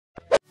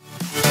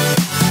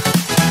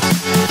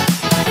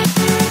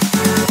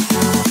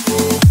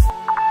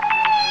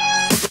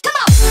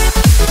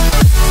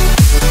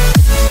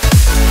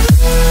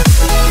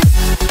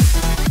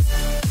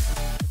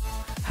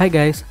Hi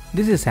guys,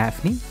 this is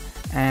SAFNY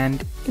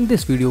and in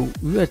this video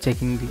we are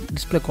checking the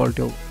display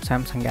quality of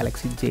Samsung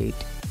Galaxy J8.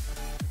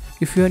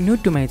 If you are new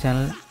to my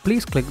channel,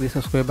 please click the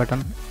subscribe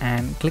button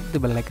and click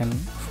the bell icon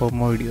for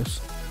more videos.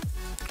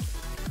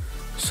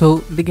 So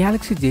the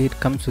Galaxy J8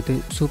 comes with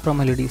a Super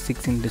AMOLED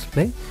 6-inch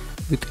display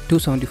with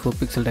 274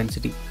 pixel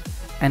density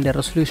and a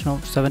resolution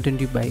of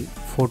 720 by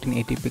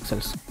 1480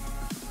 pixels.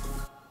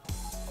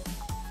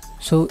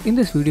 So in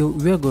this video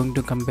we are going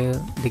to compare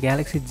the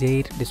Galaxy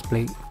J8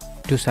 display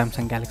to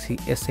Samsung Galaxy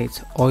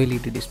S8's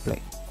OLED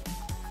display.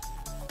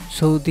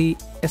 So the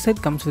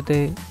S8 comes with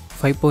a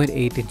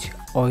 5.8-inch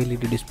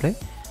OLED display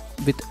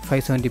with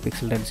 570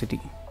 pixel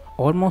density,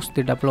 almost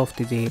the double of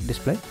the J8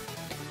 display,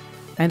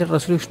 and a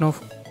resolution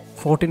of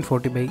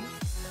 1440 by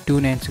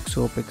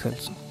 2960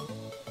 pixels.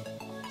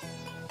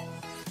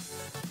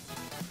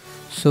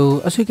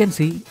 So as you can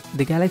see,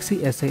 the Galaxy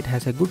S8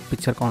 has a good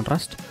picture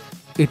contrast.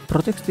 It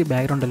projects the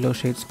background yellow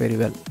shades very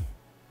well.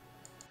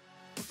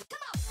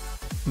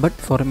 But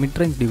for a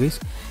mid-range device,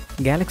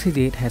 Galaxy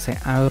J8 has an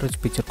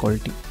average picture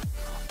quality.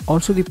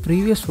 Also, the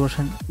previous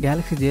version,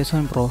 Galaxy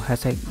J7 Pro,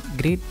 has a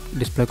great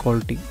display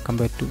quality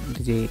compared to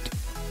the J8.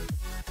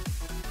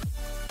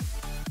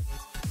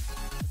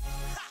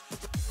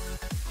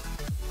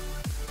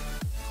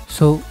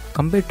 So,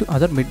 compared to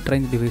other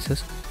mid-range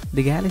devices,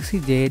 the Galaxy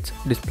J8's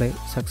display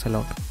sucks a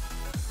lot.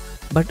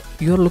 But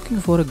you are looking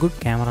for a good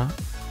camera,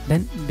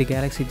 then the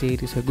Galaxy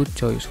J8 is a good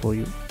choice for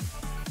you.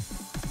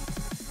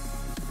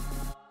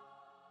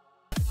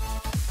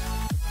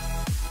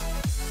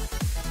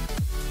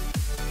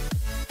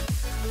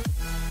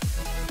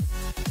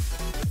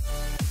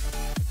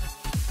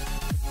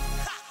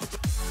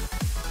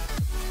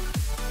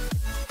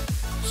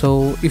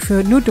 So if you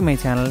are new to my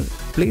channel,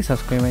 please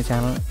subscribe my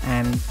channel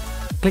and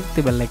click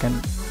the bell icon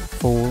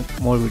for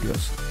more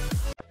videos.